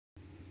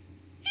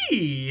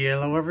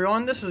Hello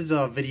everyone, this is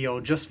a video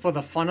just for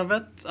the fun of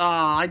it.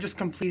 I just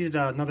completed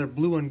another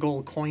blue and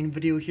gold coin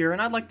video here, and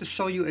I'd like to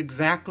show you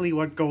exactly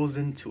what goes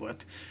into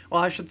it.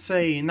 Well, I should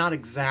say not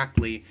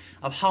exactly,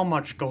 of how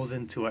much goes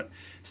into it.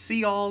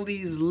 See all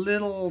these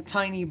little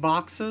tiny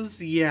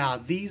boxes? Yeah,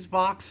 these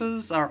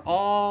boxes are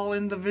all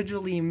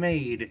individually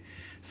made.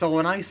 So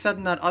when I said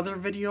in that other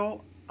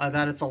video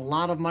that it's a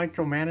lot of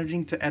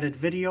micromanaging to edit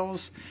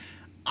videos,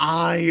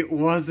 I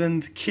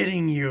wasn't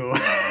kidding you.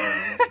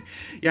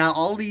 Yeah,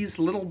 all these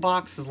little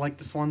boxes like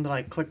this one that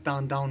I clicked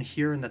on down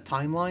here in the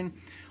timeline,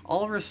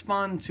 all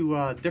respond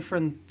to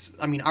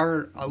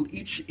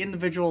each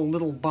individual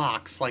little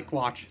box. Like,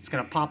 watch, it's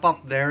gonna pop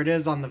up. There it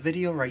is on the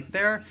video right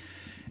there.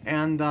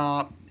 And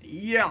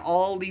yeah,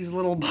 all these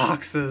little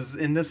boxes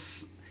in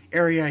this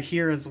area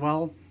here as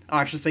well.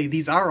 I should say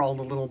these are all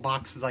the little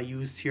boxes I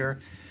used here.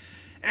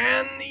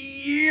 And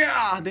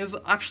yeah, there's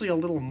actually a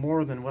little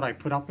more than what I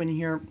put up in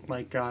here.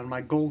 Like in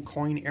my gold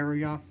coin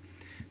area,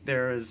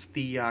 there is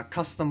the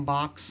custom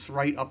box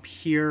right up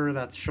here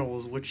that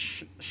shows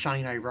which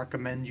shine I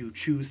recommend you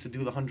choose to do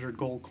the 100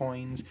 gold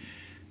coins.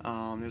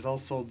 There's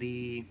also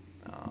the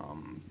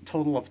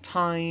total of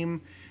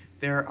time.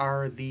 There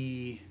are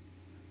the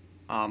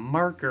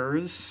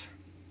markers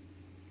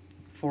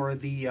for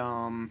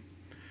the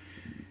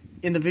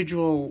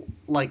individual,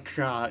 like,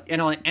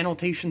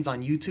 annotations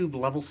on YouTube,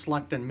 level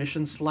select and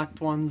mission select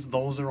ones.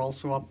 Those are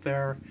also up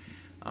there.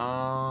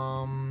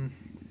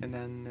 And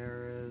then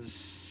there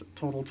is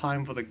total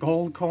time for the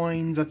gold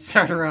coins,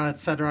 etc.,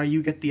 etc.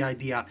 You get the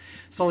idea.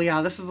 So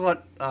yeah, this is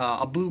what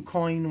a blue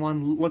coin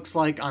one looks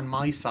like on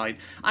my side.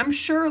 I'm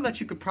sure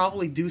that you could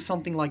probably do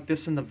something like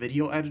this in the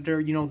video editor.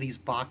 You know, these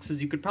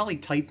boxes. You could probably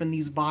type in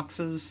these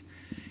boxes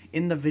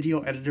in the video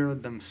editor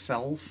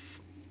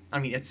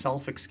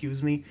itself,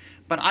 excuse me.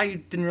 But I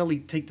didn't really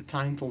take the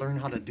time to learn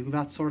how to do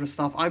that sort of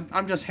stuff.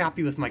 I'm just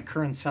happy with my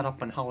current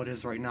setup and how it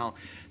is right now.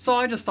 So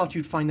I just thought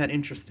you'd find that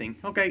interesting.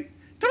 Okay.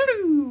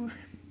 Toodaloo!